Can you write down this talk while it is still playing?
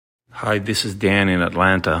Hi, this is Dan in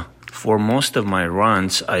Atlanta. For most of my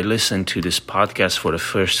runs, I listen to this podcast for the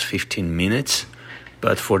first 15 minutes.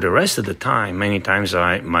 But for the rest of the time, many times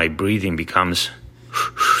my breathing becomes...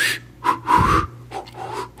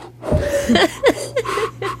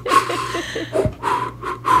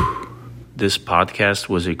 This podcast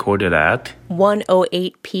was recorded at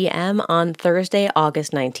 1:08 p.m. on Thursday,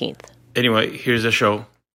 August 19th. Anyway, here's the show.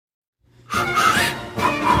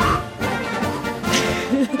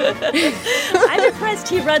 I'm impressed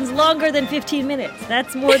he runs longer than 15 minutes.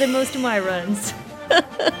 That's more than most of my runs.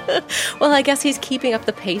 Well, I guess he's keeping up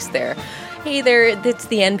the pace there. Hey there, it's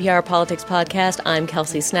the NPR Politics Podcast. I'm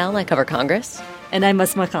Kelsey Snell. I cover Congress. And I'm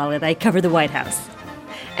Asma Khalid. I cover the White House.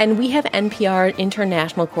 And we have NPR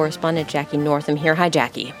international correspondent Jackie Northam here. Hi,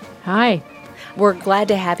 Jackie. Hi. We're glad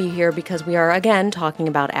to have you here because we are, again, talking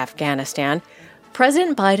about Afghanistan.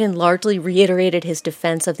 President Biden largely reiterated his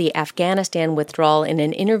defense of the Afghanistan withdrawal in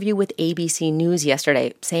an interview with ABC News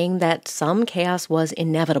yesterday, saying that some chaos was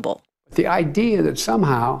inevitable. The idea that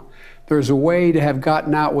somehow there's a way to have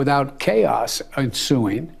gotten out without chaos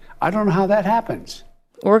ensuing, I don't know how that happens.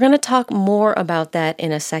 We're going to talk more about that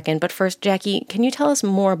in a second. But first, Jackie, can you tell us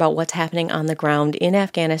more about what's happening on the ground in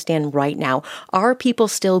Afghanistan right now? Are people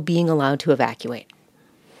still being allowed to evacuate?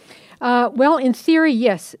 Well, in theory,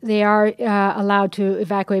 yes, they are allowed to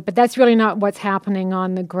evacuate, but that's really not what's happening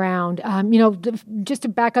on the ground. Just to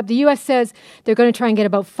back up, the U.S. says they're going to try and get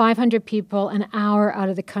about 500 people an hour out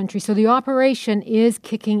of the country. So the operation is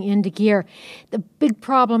kicking into gear. The big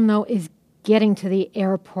problem, though, is getting to the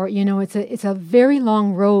airport. You know, it's a very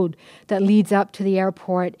long road that leads up to the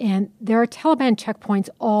airport, and there are Taliban checkpoints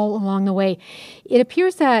all along the way. It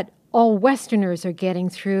appears that all Westerners are getting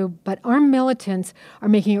through, but armed militants are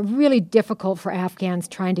making it really difficult for Afghans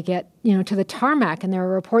trying to get, to the tarmac. And there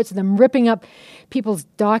are reports of them ripping up people's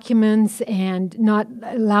documents and not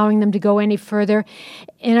allowing them to go any further.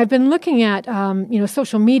 And I've been looking at,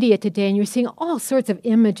 social media today, and you're seeing all sorts of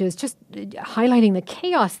images just highlighting the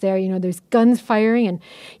chaos there. There's guns firing, and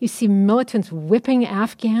you see militants whipping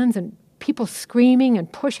Afghans and people screaming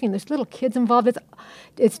and pushing, and there's little kids involved.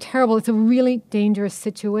 It's terrible. It's a really dangerous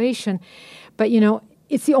situation. But,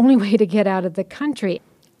 it's the only way to get out of the country.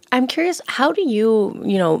 I'm curious, how do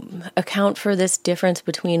you, account for this difference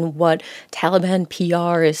between what Taliban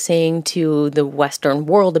PR is saying to the Western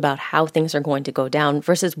world about how things are going to go down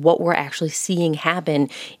versus what we're actually seeing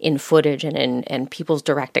happen in footage and in people's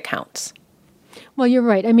direct accounts? Well, you're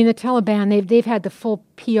right. I mean, the Taliban, they've had the full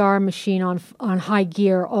PR machine on high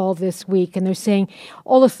gear all this week, and they're saying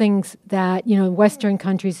all the things that, Western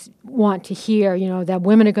countries want to hear, that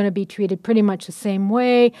women are going to be treated pretty much the same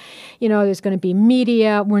way, there's going to be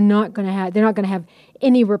media, they're not going to have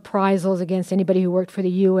any reprisals against anybody who worked for the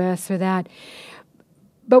U.S. or that.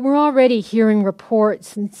 But we're already hearing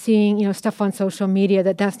reports and seeing, stuff on social media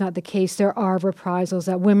that's not the case. There are reprisals,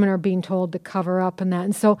 that women are being told to cover up and that.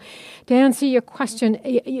 And so to answer your question,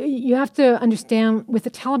 you have to understand with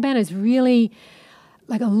the Taliban is really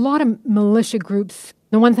like a lot of militia groups.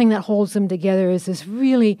 The one thing that holds them together is this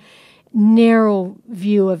really narrow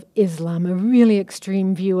view of Islam, a really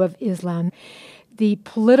extreme view of Islam. The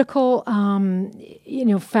political,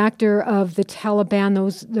 factor of the Taliban,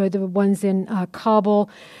 those are the ones in Kabul,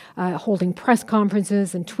 holding press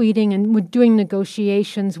conferences and tweeting and doing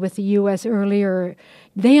negotiations with the U.S. earlier.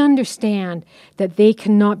 They understand that they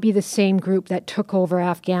cannot be the same group that took over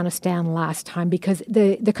Afghanistan last time because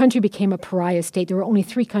the country became a pariah state. There were only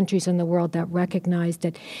 3 countries in the world that recognized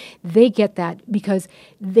it. They get that because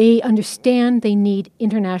they understand they need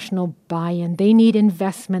international buy-in. They need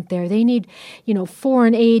investment there. They need,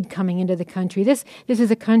 foreign aid coming into the country. This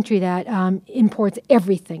is a country that imports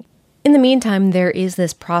everything. In the meantime, there is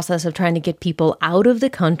this process of trying to get people out of the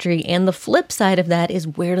country, and the flip side of that is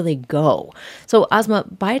where do they go? So, Asma,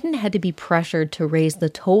 Biden had to be pressured to raise the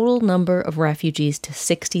total number of refugees to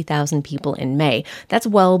 60,000 people in May. That's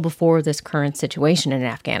well before this current situation in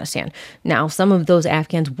Afghanistan. Now, some of those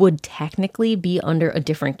Afghans would technically be under a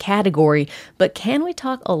different category, but can we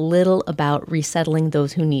talk a little about resettling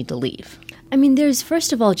those who need to leave? I mean, there's,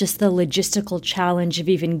 first of all, just the logistical challenge of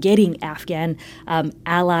even getting Afghan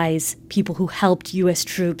allies, people who helped U.S.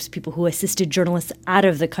 troops, people who assisted journalists out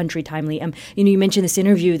of the country timely. You mentioned this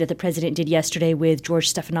interview that the president did yesterday with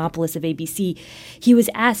George Stephanopoulos of ABC. He was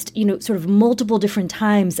asked, sort of multiple different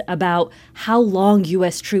times about how long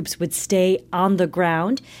U.S. troops would stay on the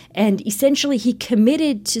ground. And essentially, he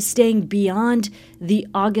committed to staying beyond the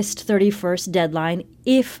August 31st deadline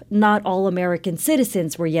if not all American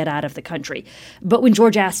citizens were yet out of the country. country. But when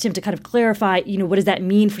George asked him to kind of clarify, what does that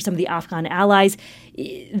mean for some of the Afghan allies,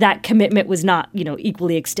 that commitment was not,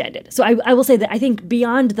 equally extended. So I will say that I think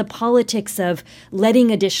beyond the politics of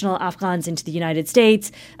letting additional Afghans into the United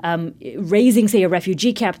States, raising, say, a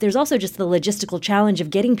refugee cap, there's also just the logistical challenge of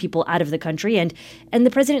getting people out of the country. And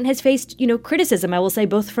the president has faced, criticism, I will say,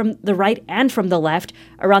 both from the right and from the left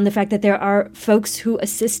around the fact that there are folks who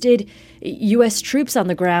assisted U.S. troops on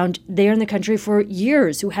the ground there in the country for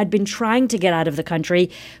years who had been trying to get out of the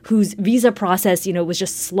country, whose visa process, was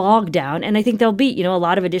just slogged down. And I think there'll be, a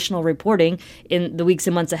lot of additional reporting in the weeks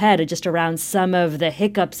and months ahead just around some of the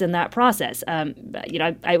hiccups in that process.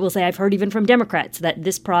 I will say I've heard even from Democrats that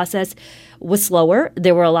this process was slower.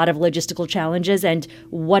 There were a lot of logistical challenges, and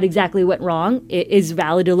what exactly went wrong is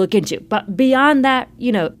valid to look into. But beyond that,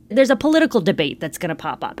 there's a political debate that's going to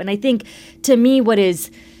pop up. And I think, to me, what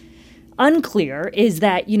is unclear is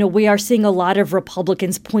that, we are seeing a lot of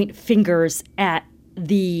Republicans point fingers at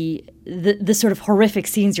the sort of horrific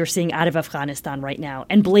scenes you're seeing out of Afghanistan right now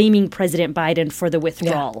and blaming President Biden for the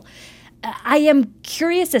withdrawal. Yeah. I am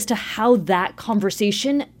curious as to how that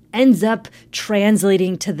conversation ends up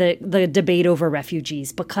translating to the debate over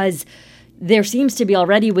refugees, because there seems to be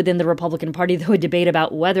already within the Republican Party, though, a debate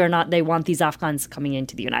about whether or not they want these Afghans coming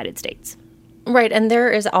into the United States. Right, and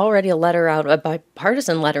there is already a letter out, a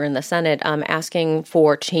bipartisan letter in the Senate, asking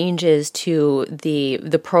for changes to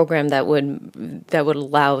the program that would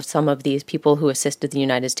allow some of these people who assisted the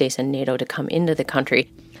United States and NATO to come into the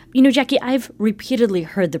country. Jackie, I've repeatedly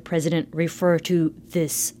heard the president refer to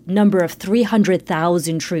this number of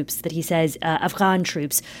 300,000 troops that he says, Afghan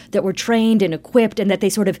troops, that were trained and equipped and that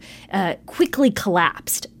they sort of quickly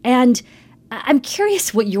collapsed. And I'm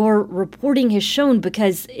curious what your reporting has shown,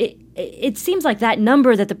 because it seems like that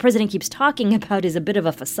number that the president keeps talking about is a bit of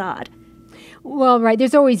a facade. Well, right.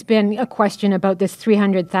 There's always been a question about this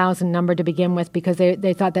 300,000 number to begin with, because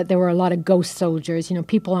they thought that there were a lot of ghost soldiers,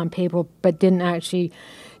 people on paper, but didn't actually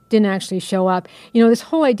show up. This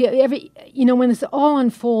whole idea, when this all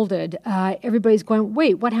unfolded, everybody's going,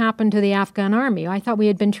 wait, what happened to the Afghan army? I thought we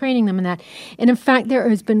had been training them in that. And in fact, there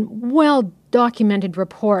has been well-documented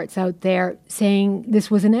reports out there saying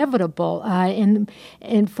this was inevitable.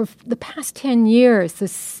 And for the past 10 years, the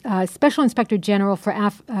Special Inspector General for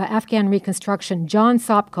Afghan Reconstruction, John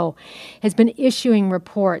Sopko, has been issuing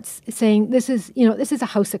reports saying this is a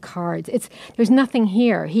house of cards. There's nothing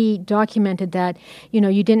here. He documented that,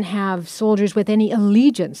 you didn't have soldiers with any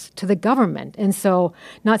allegiance to the government. And so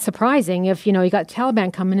not surprising if, you got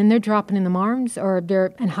Taliban coming in, they're dropping in the arms or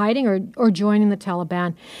they're hiding or joining the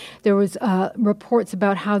Taliban. There was reports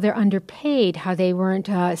about how they're underpaid, how they weren't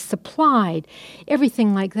supplied,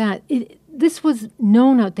 everything like that. This was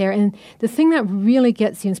known out there. And the thing that really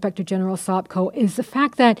gets the Inspector General Sopko is the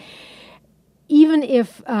fact that even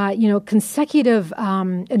if, consecutive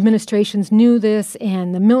administrations knew this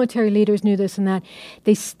and the military leaders knew this and that,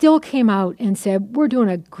 they still came out and said, we're doing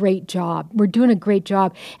a great job. We're doing a great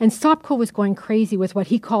job. And Sopko was going crazy with what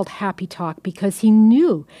he called happy talk, because he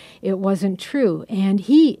knew it wasn't true. And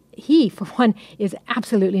he, for one, is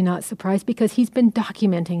absolutely not surprised, because he's been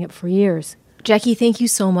documenting it for years. Jackie, thank you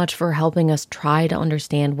so much for helping us try to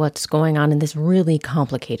understand what's going on in this really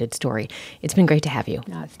complicated story. It's been great to have you.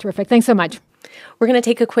 It's terrific. Thanks so much. We're going to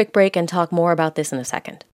take a quick break and talk more about this in a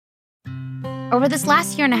second. Over this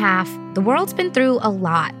last year and a half, the world's been through a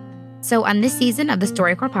lot. So on this season of the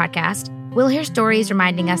StoryCorps podcast, we'll hear stories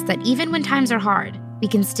reminding us that even when times are hard, we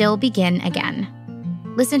can still begin again.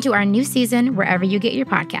 Listen to our new season wherever you get your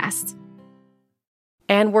podcasts.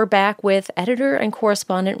 And we're back with editor and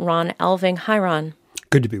correspondent Ron Elving. Hi, Ron.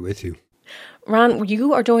 Good to be with you. Ron,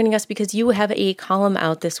 you are joining us because you have a column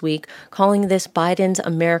out this week calling this Biden's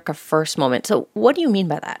America First moment. So what do you mean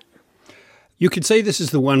by that? You could say this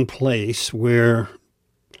is the one place where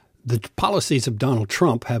the policies of Donald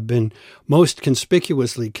Trump have been most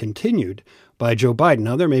conspicuously continued by Joe Biden.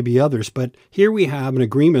 Now, there may be others, but here we have an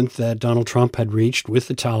agreement that Donald Trump had reached with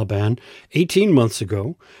the Taliban 18 months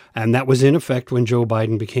ago, and that was in effect when Joe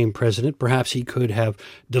Biden became president. Perhaps he could have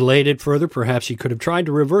delayed it further. Perhaps he could have tried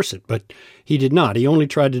to reverse it, but he did not. He only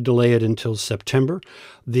tried to delay it until September.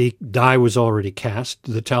 The die was already cast.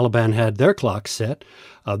 The Taliban had their clock set.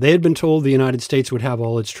 They had been told the United States would have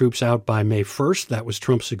all its troops out by May 1st. That was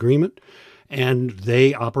Trump's agreement, and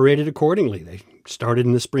they operated accordingly. They started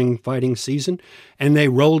in the spring fighting season, and they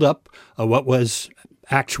rolled up what was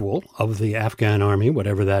actual of the Afghan army,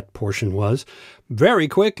 whatever that portion was, very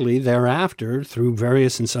quickly thereafter through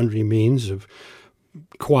various and sundry means of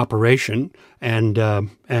cooperation and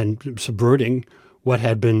subverting what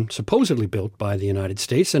had been supposedly built by the United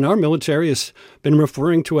States, and our military has been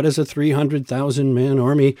referring to it as a 300,000-man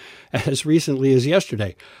army as recently as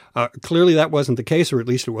yesterday. Clearly that wasn't the case, or at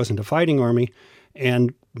least it wasn't a fighting army,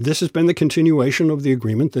 and this has been the continuation of the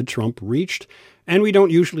agreement that Trump reached, and we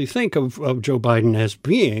don't usually think of Joe Biden as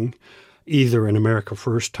being either an America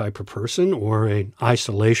First type of person or an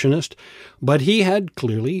isolationist, but he had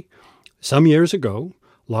clearly, some years ago,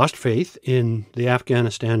 lost faith in the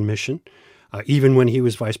Afghanistan mission, even when he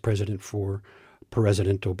was vice president for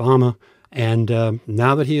President Obama. And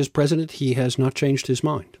now that he is president, he has not changed his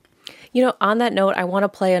mind. You know, on that note, I want to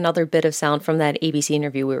play another bit of sound from that ABC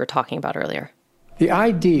interview we were talking about earlier. The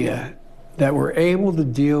idea that we're able to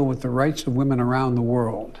deal with the rights of women around the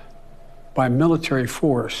world by military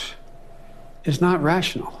force is not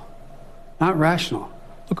rational. Not rational.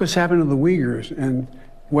 Look what's happened to the Uyghurs in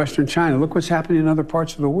Western China. Look what's happening in other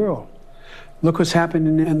parts of the world. Look what's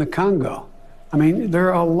happening in the Congo. I mean,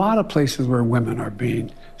 there are a lot of places where women are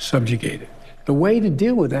being subjugated. The way to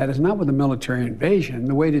deal with that is not with a military invasion.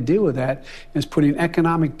 The way to deal with that is putting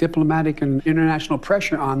economic, diplomatic, and international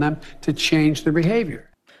pressure on them to change their behavior.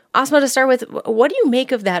 Asma, to start with, what do you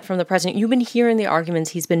make of that from the president? You've been hearing the arguments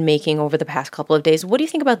he's been making over the past couple of days. What do you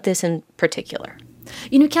think about this in particular?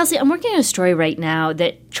 You know, Kelsey, I'm working on a story right now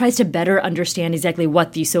that tries to better understand exactly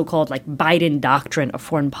what the so-called Biden doctrine of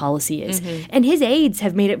foreign policy is. Mm-hmm. And his aides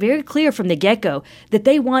have made it very clear from the get-go that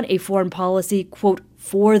they want a foreign policy, quote,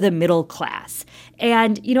 for the middle class.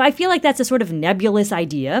 And, I feel like that's a sort of nebulous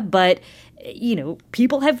idea, but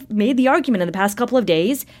people have made the argument in the past couple of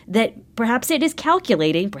days that perhaps it is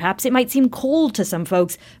calculating, perhaps it might seem cold to some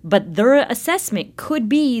folks, but their assessment could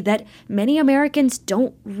be that many Americans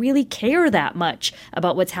don't really care that much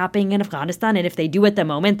about what's happening in Afghanistan. And if they do at the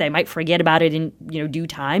moment, they might forget about it in, due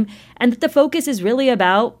time. And that the focus is really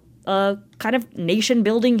about kind of nation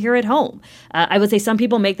building here at home. I would say some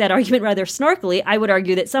people make that argument rather snarkily. I would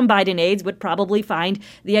argue that some Biden aides would probably find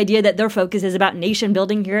the idea that their focus is about nation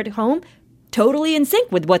building here at home totally in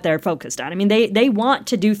sync with what they're focused on. I mean, they want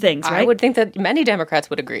to do things, right? I would think that many Democrats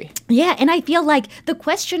would agree. Yeah, and I feel like the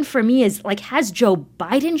question for me is, has Joe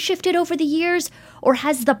Biden shifted over the years? Or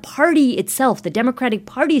has the party itself, the Democratic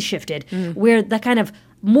Party, shifted, where the kind of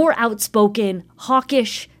more outspoken,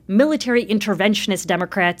 hawkish, military interventionist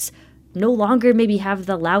Democrats no longer maybe have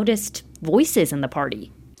the loudest voices in the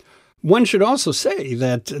party? One should also say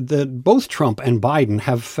that both Trump and Biden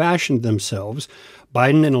have fashioned themselves,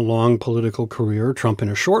 Biden in a long political career, Trump in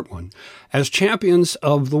a short one, as champions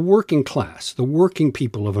of the working class, the working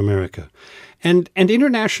people of America. And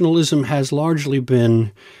internationalism has largely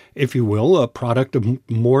been, if you will, a product of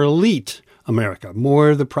more elite America,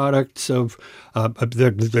 more the products of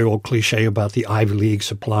the old cliche about the Ivy League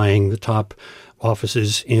supplying the top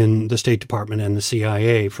offices in the State Department and the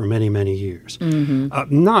CIA for many, many years.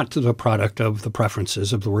 Mm-hmm. Not the product of the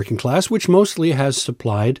preferences of the working class, which mostly has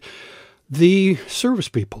supplied the service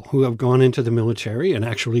people who have gone into the military and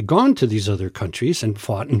actually gone to these other countries and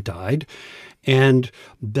fought and died. And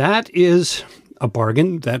that is a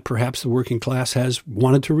bargain that perhaps the working class has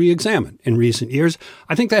wanted to re-examine in recent years.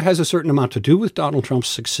 I think that has a certain amount to do with Donald Trump's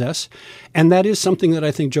success, and that is something that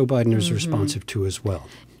I think Joe Biden is responsive to as well.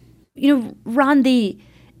 Ron, the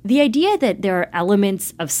idea that there are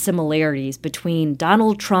elements of similarities between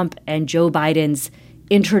Donald Trump and Joe Biden's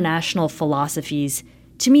international philosophies,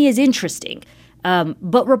 to me, is interesting.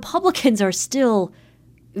 But Republicans are still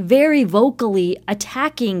very vocally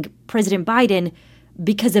attacking President Biden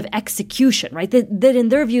because of execution, right? That in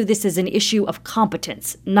their view, this is an issue of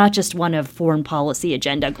competence, not just one of foreign policy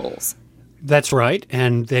agenda goals. That's right,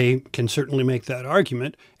 and they can certainly make that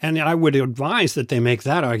argument. And I would advise that they make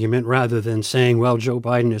that argument rather than saying, well, Joe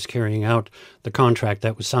Biden is carrying out the contract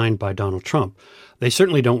that was signed by Donald Trump. They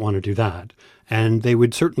certainly don't want to do that. And they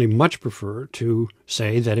would certainly much prefer to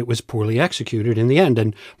say that it was poorly executed in the end,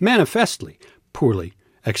 and manifestly poorly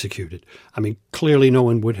executed. I mean, clearly no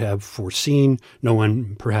one would have foreseen, no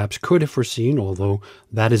one perhaps could have foreseen, although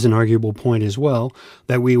that is an arguable point as well,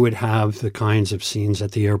 that we would have the kinds of scenes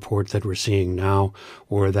at the airport that we're seeing now,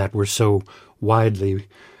 or that were so widely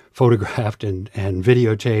photographed and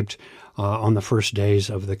videotaped on the first days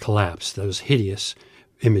of the collapse. Those hideous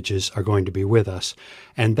images are going to be with us.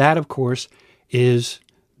 And that, of course, is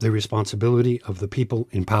the responsibility of the people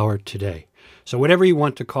in power today. So whatever you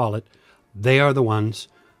want to call it, they are the ones.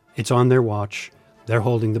 It's on their watch. They're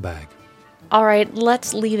holding the bag. All right,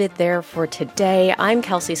 let's leave it there for today. I'm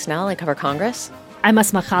Kelsey Snell. I cover Congress. I'm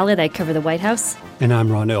Asma Khalid. I cover the White House. And I'm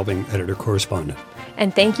Ron Elving, editor-correspondent.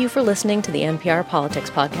 And thank you for listening to the NPR Politics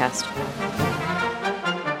Podcast.